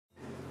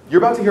You're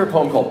about to hear a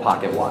poem called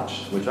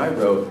Pocketwatch, which I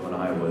wrote when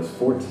I was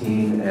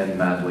 14 and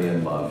madly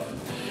in love.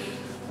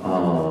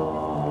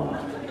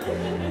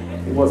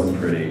 It wasn't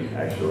pretty,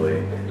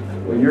 actually.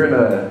 When you're in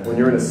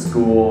a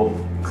school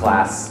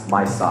class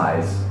my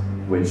size,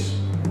 which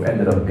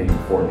ended up being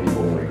 4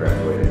 people when we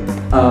graduated,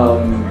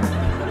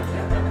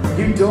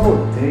 you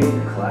don't date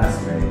your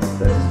classmates.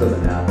 That just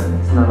doesn't happen.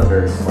 It's not a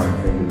very smart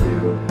thing to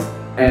do.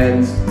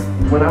 And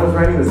when I was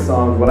writing this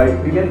song, what I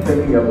began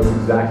thinking of was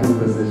exactly the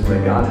position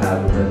that God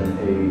had within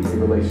a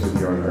relationship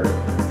here on earth.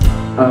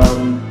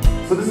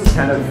 So this is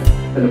kind of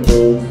an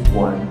old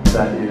one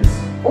that is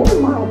only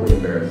mildly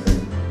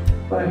embarrassing,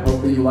 but I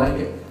hope that you like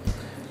it.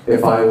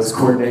 If I was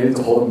coordinated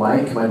to hold a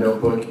mic, my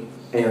notebook,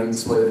 and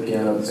play the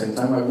piano at the same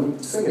time, I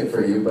would sing it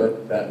for you,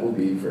 but that will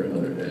be for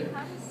another day.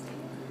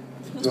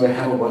 Do I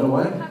have a what? You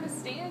have a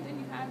stand and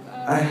you have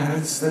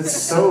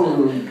that's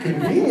so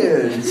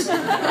convenient.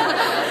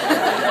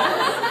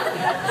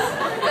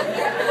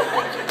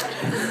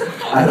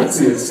 I don't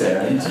see a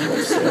stand. Too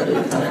much stand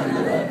every time I do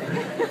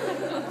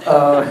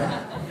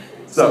that.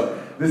 So,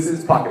 this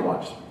is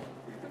Pocketwatch.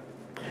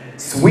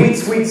 Sweet,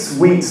 sweet,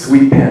 sweet,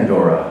 sweet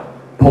Pandora.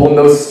 Pulling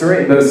those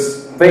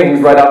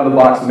things right out of the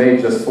box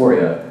made just for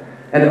you.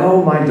 And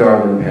oh, my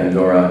darling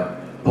Pandora,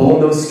 pulling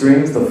those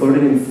strings, the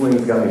flirting and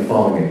flings got me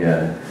falling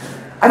again.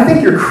 I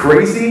think you're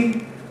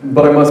crazy,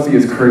 but I must be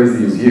as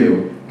crazy as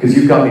you, because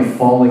you've got me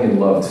falling in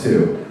love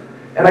too.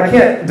 And I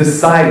can't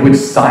decide which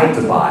side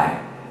to buy.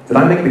 Did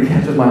I make the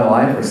catch of my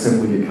life or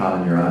simply get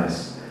caught in your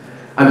eyes?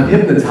 I'm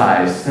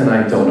hypnotized, and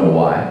I don't know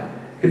why.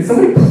 Could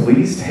somebody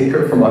please take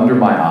her from under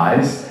my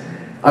eyes?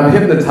 I'm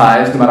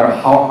hypnotized no matter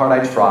how hard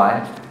I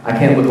try. I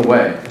can't look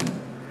away.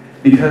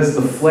 Because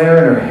the flare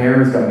in her hair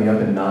has got me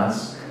up in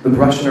knots, the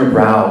brush in her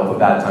brow of a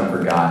bad time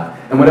forgot.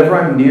 And whenever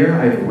I'm near,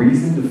 I have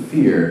reason to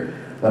fear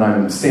that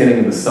I'm standing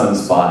in the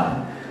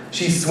sunspot.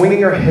 She's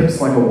swinging her hips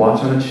like a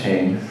watch on a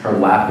chain. Her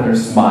laugh and her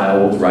smile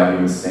will drive you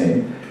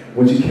insane.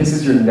 When she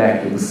kisses your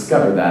neck, you'll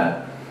discover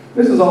that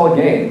this is all a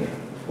game.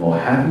 Well,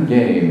 happy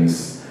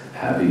games,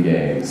 happy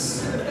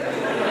games.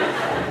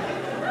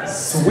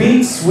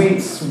 Sweet,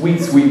 sweet, sweet,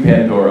 sweet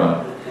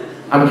Pandora.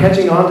 I'm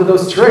catching on to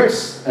those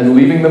tricks and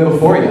leaving them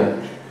before you.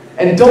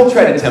 And don't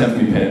try to tempt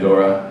me,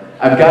 Pandora.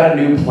 I've got a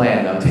new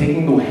plan. I'm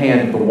taking the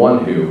hand of the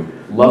one who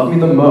loved me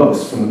the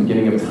most from the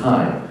beginning of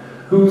time,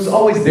 who's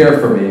always there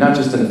for me, not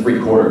just in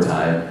 3/4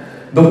 time,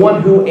 the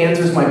one who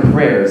answers my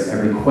prayers,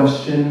 every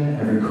question,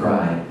 every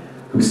cry,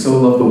 who so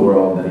loved the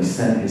world that he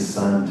sent his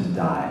son to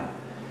die.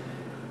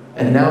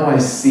 And now I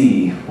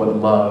see what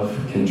love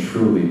can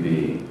truly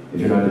be. If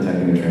you're not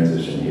detecting a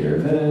transition here,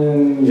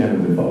 then you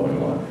haven't been following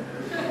along.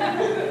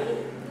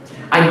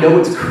 I know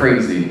it's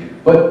crazy,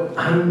 but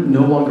I'm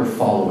no longer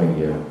following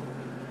you.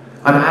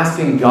 I'm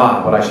asking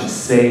God what I should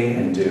say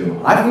and do.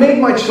 I've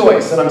made my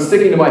choice, and I'm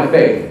sticking to my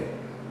faith.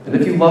 And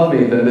if you love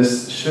me, then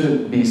this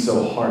shouldn't be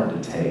so hard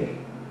to take.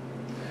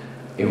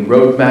 A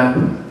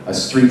roadmap, a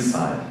street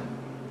sign,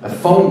 a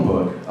phone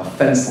book, a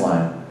fence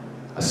line,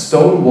 a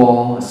stone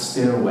wall, a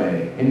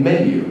stairway, a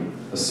menu,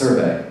 a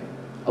survey,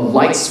 a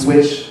light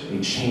switch, a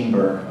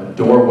chamber, a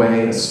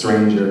doorway, a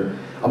stranger,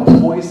 a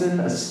poison,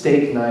 a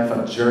steak knife,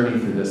 a journey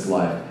through this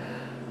life.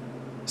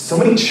 So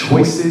many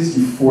choices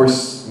you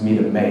force me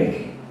to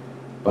make,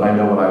 but I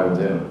know what I will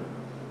do.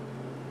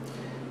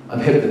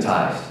 I'm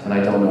hypnotized, and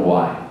I don't know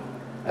why.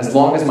 As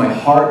long as my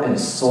heart and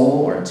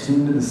soul are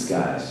tuned to the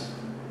skies.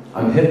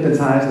 I'm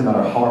hypnotized no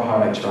matter how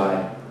hard I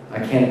try. I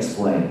can't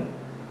explain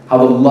how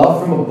the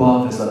love from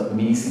above has let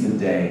me see the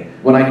day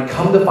when I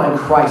come to find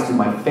Christ through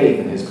my faith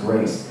and his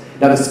grace.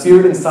 Now the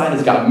spirit inside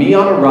has got me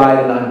on a ride,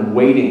 and I'm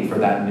waiting for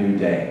that new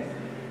day.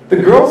 The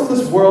girls of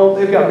this world,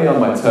 they've got me on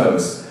my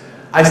toes.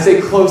 I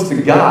stay close to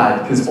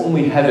God because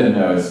only heaven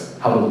knows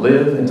how to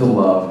live and to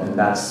love, and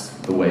that's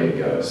the way it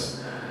goes.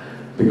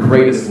 The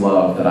greatest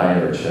love that I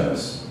ever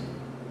chose.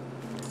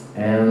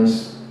 And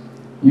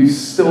you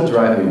still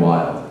drive me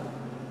wild,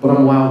 but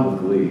I'm wild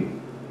with glee.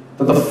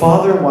 That the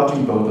Father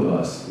watching both of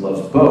us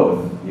loves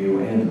both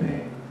you and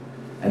me.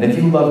 And if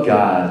you love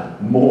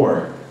God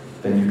more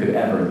than you could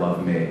ever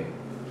love me,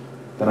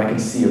 then I can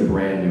see a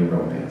brand new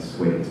romance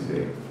waiting to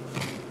be.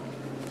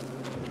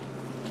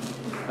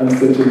 I'm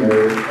such a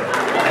nerd.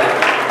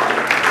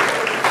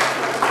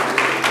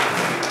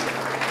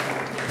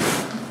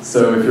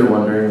 So if you're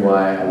wondering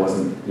why I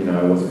wasn't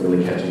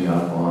really catching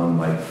up on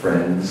like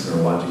Friends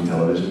or watching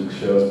television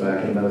shows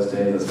back in those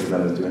days, that's because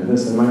I was doing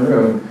this in my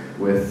room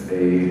with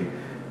a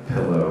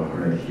pillow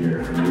right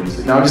here for you.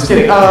 No, I'm just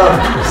kidding. So